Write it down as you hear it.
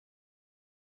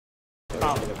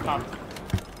Top.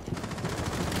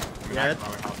 Yeah.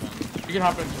 You can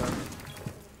hop in, sir.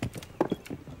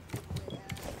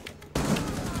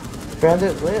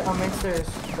 Bandit lit on main stairs.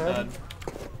 Dead.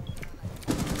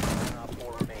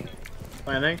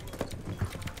 Landing.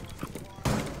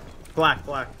 Black.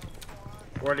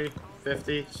 40,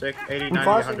 50, 60, 80, 90,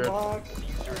 100. My bad,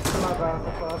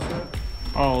 I flashed it.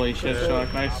 Holy shit,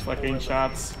 Shark. Nice fucking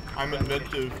shots. I'm in mid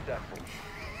too. That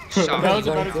was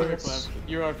a better trigger clip.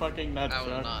 You are fucking nuts, That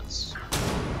was Shark. nuts.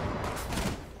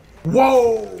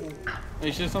 Whoa!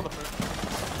 You should have saw the first.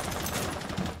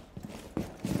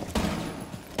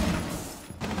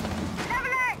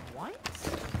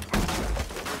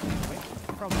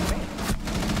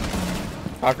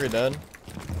 Hawker dead.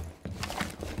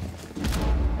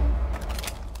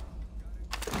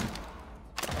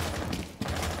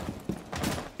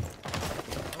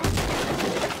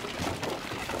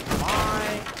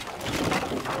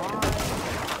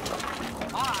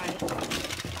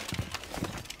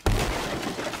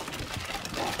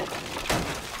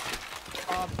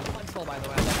 By the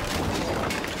way.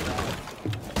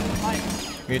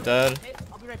 Mute dead.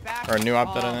 I'll be right back. Or new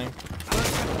op dead, I think.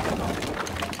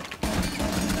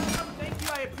 Thank you,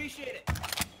 I appreciate it.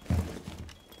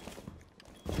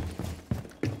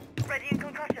 Ready in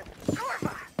concussion.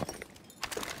 Cover.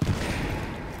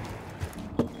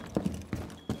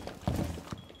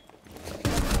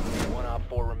 One op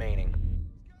 4 remaining.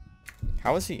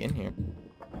 How is he in here?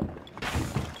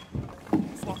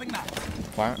 Swapping that.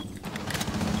 Plant.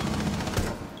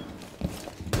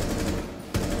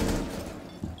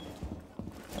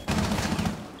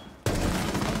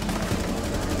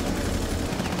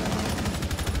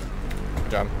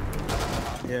 Good job.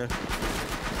 Yeah.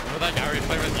 Remember that guy we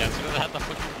played with yesterday that had the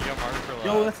fucking EM armor for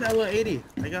Yo, that's that little 80.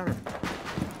 I got her.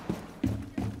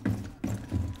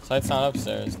 Sight's not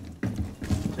upstairs.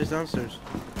 She's downstairs.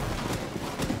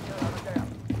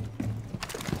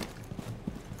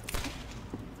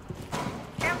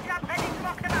 Aircraft ready to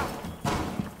knock them out.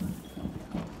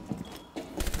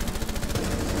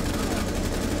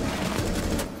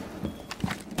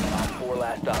 Op 4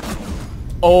 last up.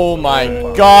 Oh my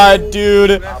god,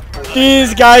 dude.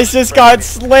 These guys just got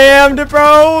slammed,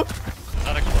 bro. Is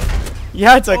that a clip?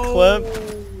 Yeah, it's a clip.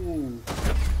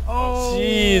 Oh.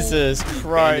 Jesus It's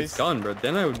Christ. gone, bro.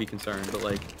 Then I would be concerned, but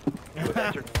like,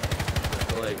 Yeah,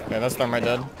 that's not my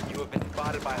dead. You have been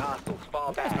spotted by hostiles.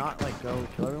 Fall back. Not like go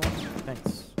kill everyone.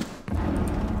 Thanks.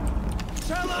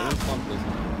 I would pump this.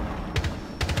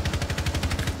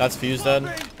 That's Fuse dead.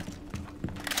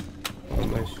 Oh,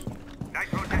 nice.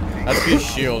 That's Fuse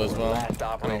shield as well. Last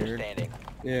operator weird. standing.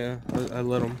 Yeah, I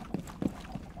lit him.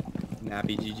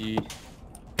 Nappy GG.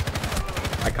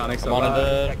 Iconic so Come on, loud.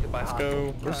 dead. Protected by Let's hostiles.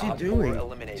 go. What's he Op 4 doing?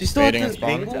 eliminated. Is he still at Baiting the and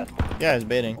spawn. angle? Yeah, he's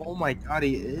baiting. Oh my god,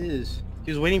 he is.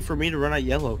 He was waiting for me to run out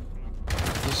yellow.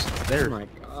 Just Oh there. my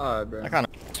god, bro. I kinda.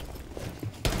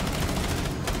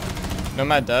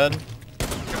 Nomad dead.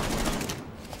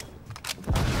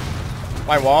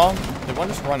 My wall? Did one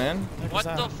just run in? What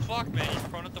the fuck, man? He's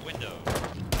prone at the window.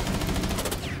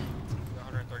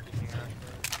 130 ping there.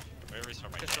 Wait,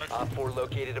 restart my game. Op 4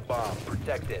 located a bomb.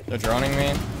 Protect it. They're droning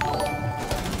me.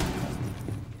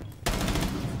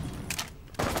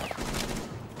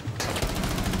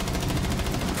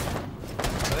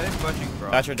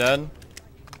 Thatcher dead.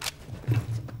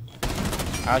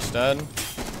 Ash dead.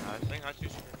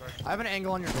 I have an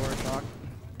angle on your door, Shock.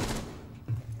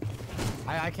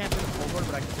 I can't do the full door,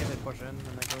 but I can see if they push in and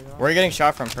then go. Where are you getting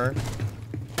shot from, Perk?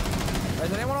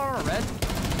 Is anyone on a red?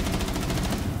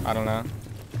 I don't know.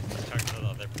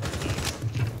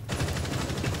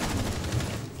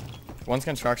 One's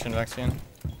construction, Vexian.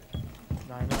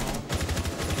 I know.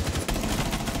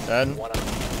 Dead. One op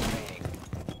remaining.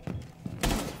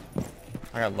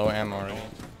 I got low ammo already.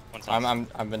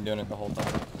 I've been doing it the whole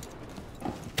time.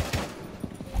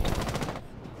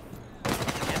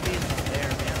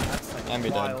 Ambi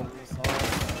dead.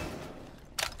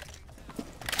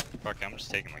 Fuck, I'm just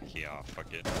taking my key off.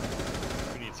 Fuck it.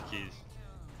 Who needs keys?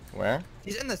 Where?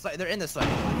 He's in the site. They're in the site.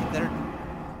 They're.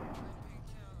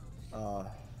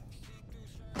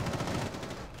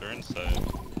 They're inside.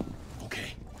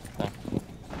 Okay.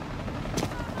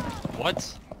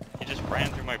 What? He just ran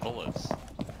through my bullets.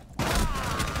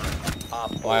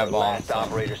 Op 4 Why a bomb? last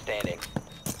operator standing.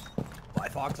 Why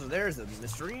Fox is there? Is it a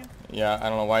mystery? Yeah, I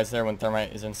don't know why it's there when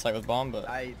Thermite is in sight with bomb, but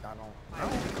I don't know. I don't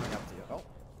think it's coming up to you.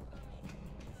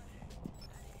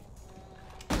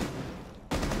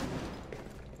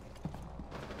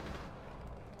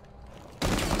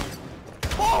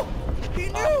 Oh! He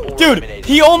knew! dude,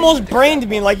 he almost brained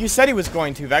me like you said he was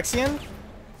going to, Vexian.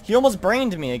 He almost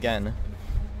brained me again.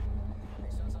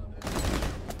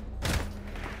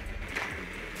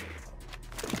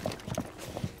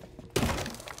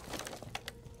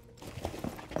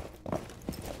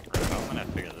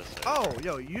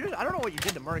 yo, I don't know what you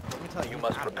did to Merc, but let me tell you. You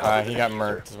must He got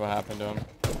murked is what happened to him.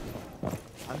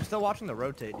 I'm still watching the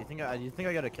rotate. Do you think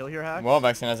I got a kill here, Hack? Well,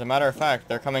 Vexen, as a matter of fact,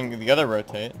 they're coming the other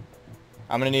rotate.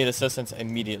 I'm gonna need assistance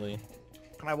immediately.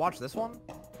 Can I watch this one?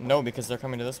 No, because they're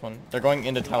coming to this one. They're going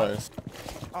into tellers.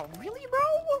 Oh, really, bro?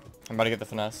 I'm about to get the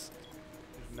finesse.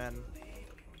 Men.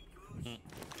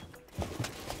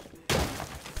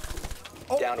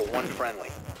 Down to one friendly.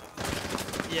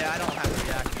 Yeah, I don't have the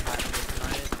reaction time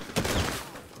tonight.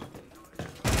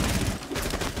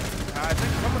 I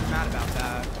think someone's mad about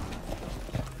that.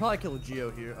 Probably kill Geo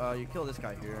here. You kill this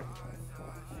guy here.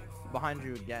 Behind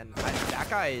you again. That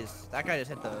guy just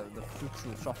hit the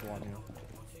fruitful shuffle on you.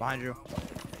 Behind you.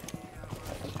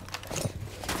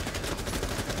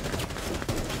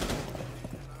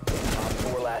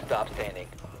 Four last stop standing.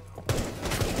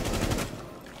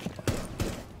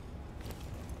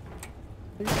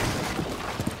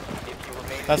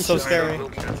 That's so scary. I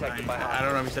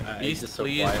don't know if he said beast,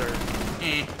 please, or